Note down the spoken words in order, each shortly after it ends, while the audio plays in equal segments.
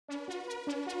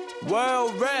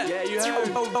World rap. Yeah, you heard.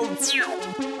 What?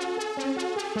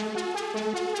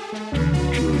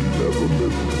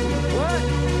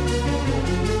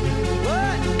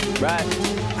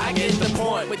 Right. I get the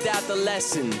point without the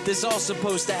lesson. This all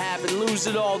supposed to happen. Lose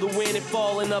it all to win it,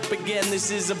 falling up again.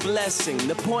 This is a blessing.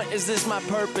 The point is this my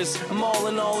purpose. I'm all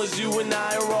in all as you and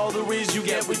I are all there is. You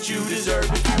get what you deserve.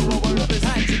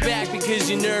 Hide your back because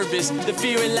you're nervous. The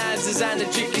fear in lines designed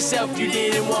to trick yourself. You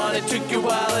didn't want it. Took your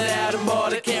wallet out and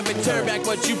bought it. Can't return back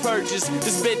what you purchased.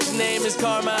 This bitch's name is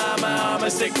Karma. I'm my arm. I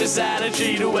stick beside her.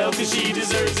 Treat her well cause she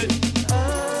deserves it.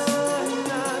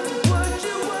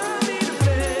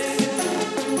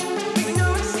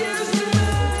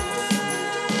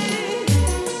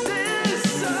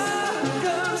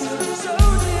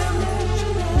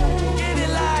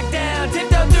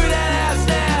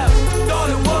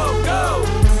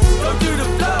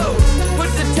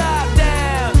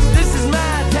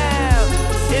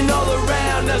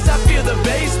 I feel the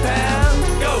bass pound.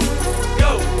 Go,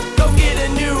 go, go get a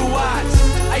new watch.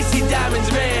 Icy diamonds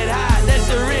red hot, that's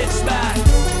a rich spot.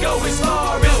 Go as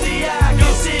far as the eye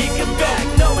can see. Come back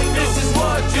knowing this is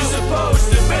what you're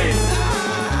supposed to be.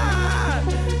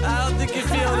 I don't think you're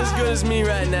feeling as good as me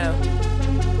right now.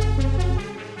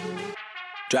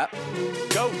 Drop.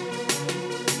 Go.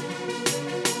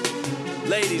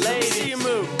 Ladies, see you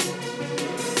move.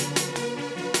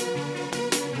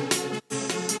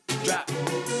 Drop.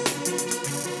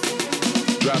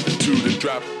 Drop it to the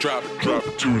drop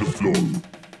it to the floor.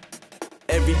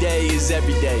 Every day is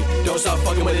every day. Don't stop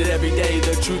fucking with it every day.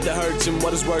 The truth that hurts and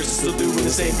what is worse is still doing the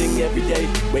same thing every day.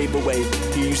 Wave away,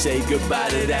 hear you say goodbye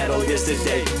to that old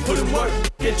yesterday. Put in work,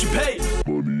 get you paid.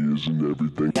 Money isn't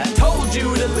everything. I told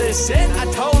you to listen, I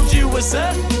told you what's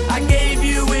up. I gave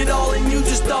you it all and you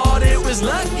just thought it was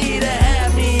lucky to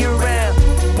have me around.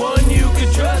 One you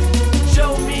could trust,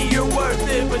 show me you're worth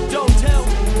it, but don't tell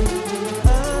me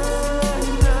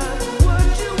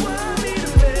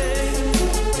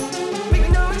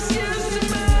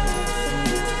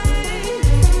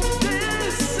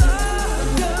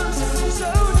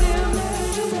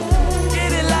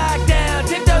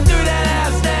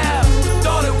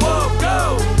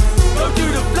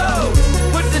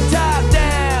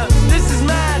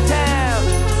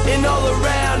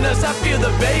I feel the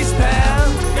bass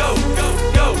pound. Go, go,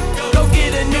 go, go, go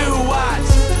get a new watch.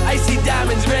 Icy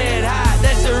diamonds red hot,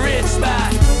 that's a rich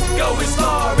spot. Go as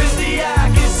far as the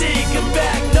eye can see. Come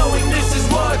back knowing this is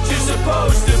what you're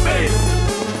supposed to be.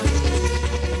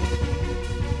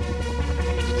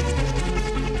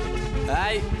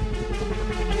 Aight?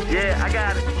 Yeah, I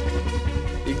got it.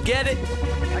 You get it?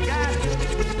 I got it.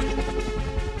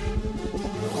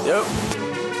 Yep.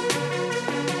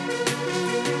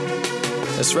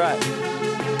 That's right.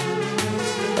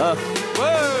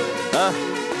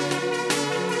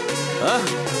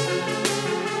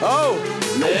 Oh,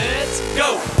 let's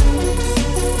go.